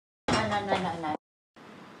no.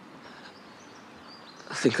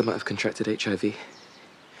 I think I might have contracted HIV. Hey,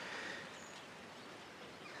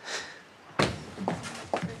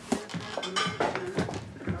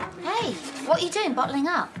 what are you doing, bottling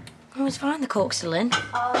up? Oh, it's fine, the cork's still in.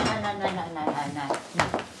 Oh,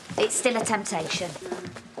 no. It's still a temptation.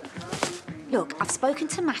 Look, I've spoken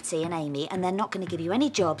to Matty and Amy, and they're not going to give you any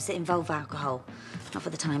jobs that involve alcohol. Not for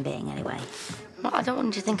the time being, anyway. Well, I don't want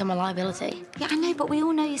you to think I'm a liability. Yeah, I know, but we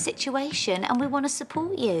all know your situation, and we want to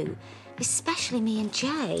support you. Especially me and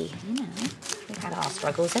Jay, you know. We've had our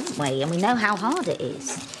struggles, haven't we? And we know how hard it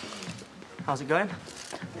is. How's it going?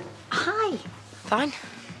 Hi. Fine.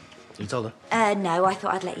 You told her? No, I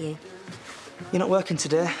thought I'd let you. You're not working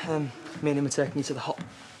today. Me and him are taking you to the hop.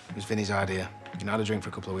 It was Vinny's idea. You know, had a drink for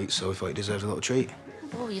a couple of weeks, so we thought he deserved a little treat.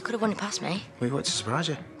 Oh, you could have won it past me. We wanted to surprise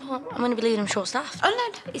you. Well, I'm going to be leaving him short-staffed. Oh,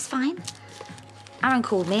 no, it's fine. Aaron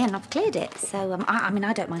called me and I've cleared it, so, I mean,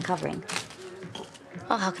 I don't mind covering.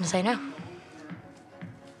 Well, how can I say no?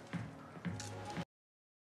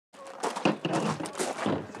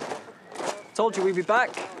 Told you we'd be back.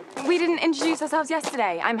 We didn't introduce ourselves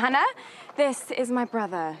yesterday. I'm Hannah. This is my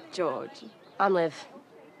brother, George. I'm Liv.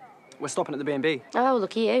 We're stopping at the B&B. Oh,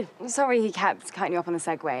 look at you. Sorry he kept cutting you up on the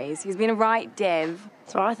segways. He's been a right div.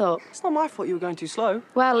 That's what I thought. It's not my fault you were going too slow.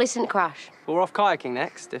 Well, listen, Crash. Well, we're off kayaking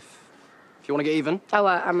next, if you want to get even. Oh,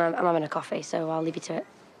 I'm having a coffee, so I'll leave you to it.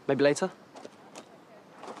 Maybe later.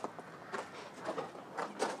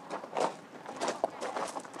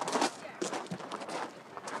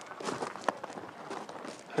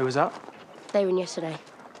 Who was that? They were in yesterday.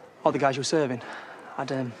 Oh, the guys you were serving. I'd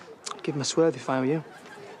give them a swerve if I were you.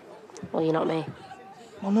 Well, you're not me.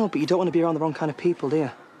 Well, no, but you don't want to be around the wrong kind of people, do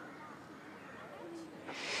you?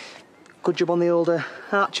 Good job on the old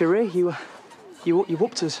archery. You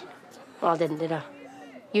whooped us. Well, I didn't, did I?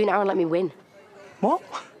 You and Aaron let me win. What?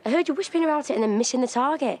 I heard you whispering about it and then missing the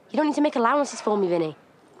target. You don't need to make allowances for me, Vinny.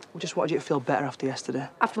 We just wanted you to feel better after yesterday.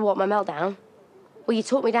 After what, my meltdown? Well, you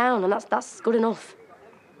talked me down, and that's good enough.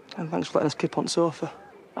 And thanks for letting us kip on the sofa.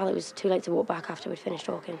 Well, it was too late to walk back after we'd finished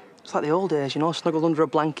talking. It's like the old days, you know, snuggled under a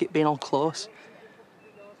blanket, being all close.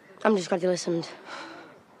 I'm just glad you listened.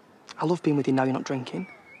 I love being with you now you're not drinking.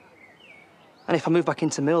 And if I move back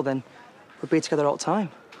into Mill, then we'll be together all the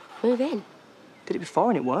time. Move in. Did it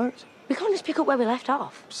before and it worked. We can't just pick up where we left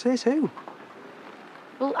off. Says who?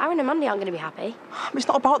 Well, Aaron and Mandy aren't going to be happy. It's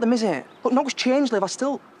not about them, is it? Look, nothing's changed, Liv. I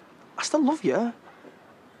still love you.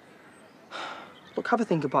 Look, have a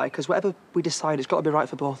think about it, because whatever we decide, it's got to be right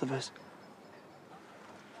for both of us.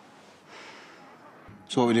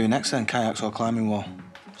 So what are we doing next then? Kayaks or climbing wall?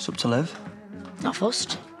 It's up to Liv. Not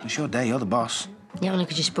fussed. It's your day, you're the boss. Yeah, only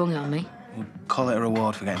because you sprung it on me. We'll call it a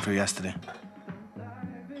reward for getting through yesterday.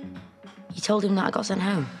 You told him that I got sent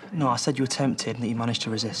home? No, I said you were tempted and that you managed to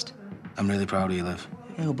resist. I'm really proud of you, Liv.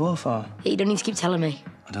 Yeah, we both are. Yeah, you don't need to keep telling me.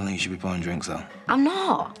 I don't think you should be pouring drinks, though. I'm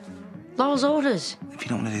not. Laurel's orders. If you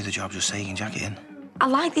don't want to do the job, just say you can jack it in. I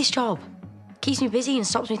like this job. Keeps me busy and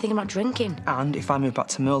stops me thinking about drinking. And if I move back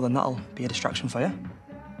to Mill, then that'll be a distraction for you.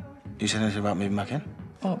 You said anything about moving back in?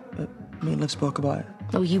 Oh, me and Liv spoke about it.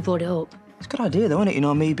 Oh, you brought it up. It's a good idea, though, isn't it? You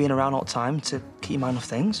know, me being around all the time to keep your mind off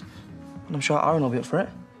things. And I'm sure Aaron will be up for it.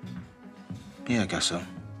 Yeah, I guess so.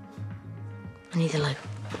 I need a loo.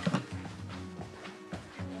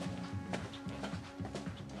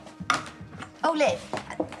 Oh, Liv.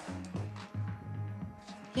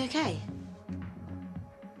 You okay?